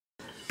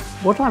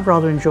What I've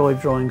rather enjoyed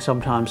drawing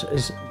sometimes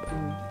is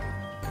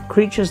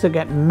creatures that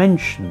get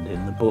mentioned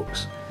in the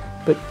books,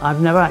 but I've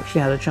never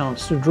actually had a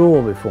chance to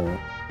draw before.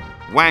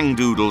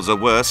 Wangdoodles are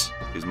worse,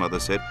 his mother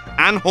said,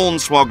 and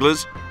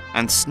hornswogglers,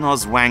 and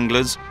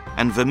snozwanglers,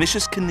 and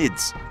vermicious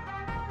canids.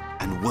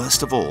 And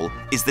worst of all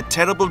is the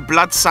terrible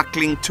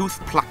blood-suckling,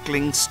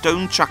 tooth-pluckling,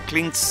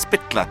 stone-chuckling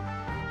spittler.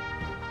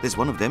 There's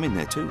one of them in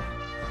there too.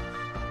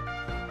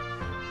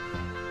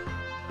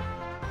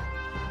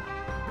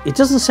 It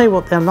doesn't say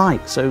what they're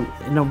like, so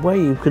in a way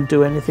you can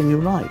do anything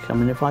you like. I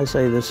mean, if I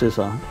say this is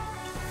all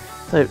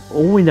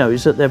we know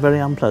is that they're very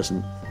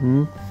unpleasant. I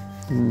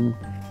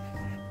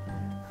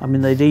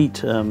mean, they'd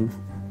eat Oompa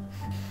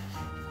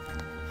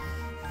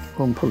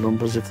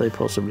Loompas if they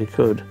possibly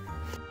could.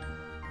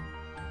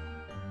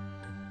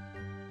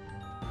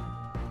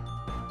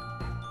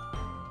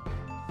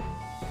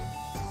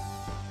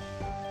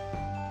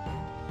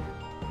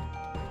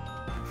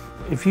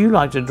 If you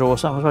like to draw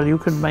something as well, you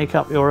can make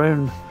up your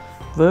own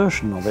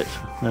version of it,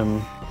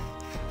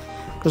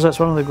 because that's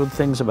one of the good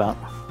things about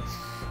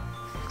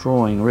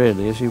drawing,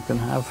 really, is you can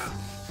have,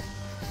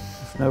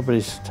 if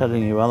nobody's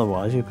telling you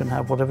otherwise, you can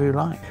have whatever you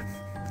like.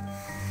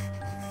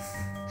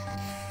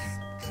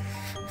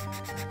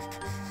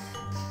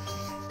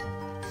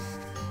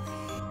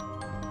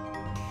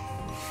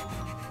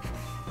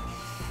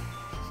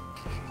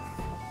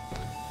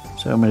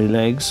 So many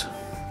legs,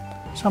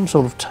 some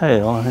sort of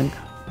tail, I think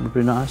would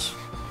be nice,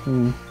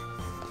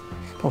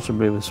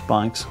 possibly with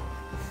spikes.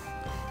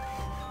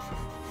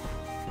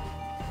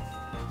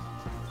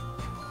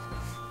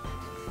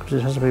 Because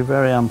it has to be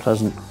very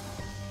unpleasant.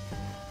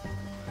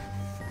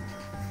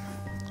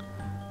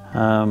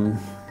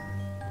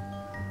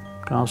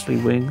 Ghastly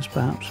wings,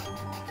 perhaps.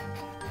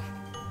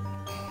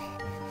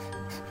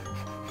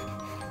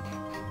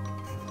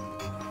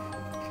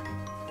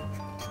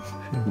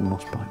 A few more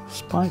spikes.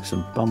 Spikes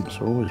and bumps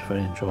are always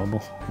very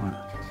enjoyable. Right.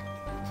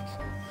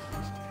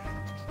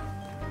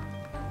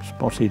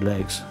 Spotty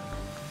legs.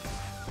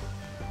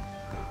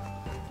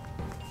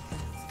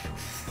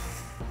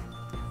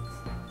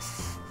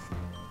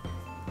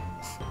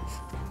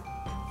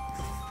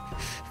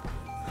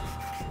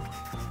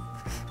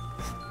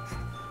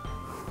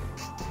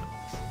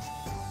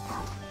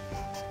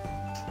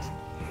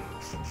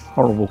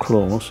 Horrible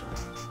claws.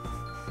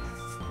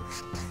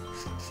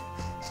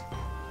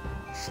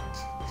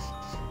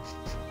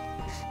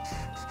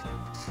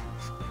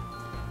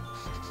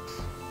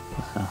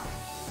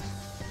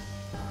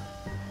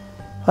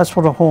 That's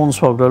what a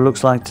hornswoggler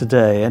looks like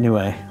today,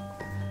 anyway.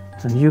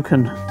 And you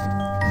can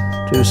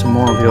do some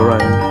more of your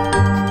own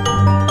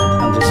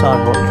and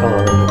decide what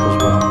colour they look as well.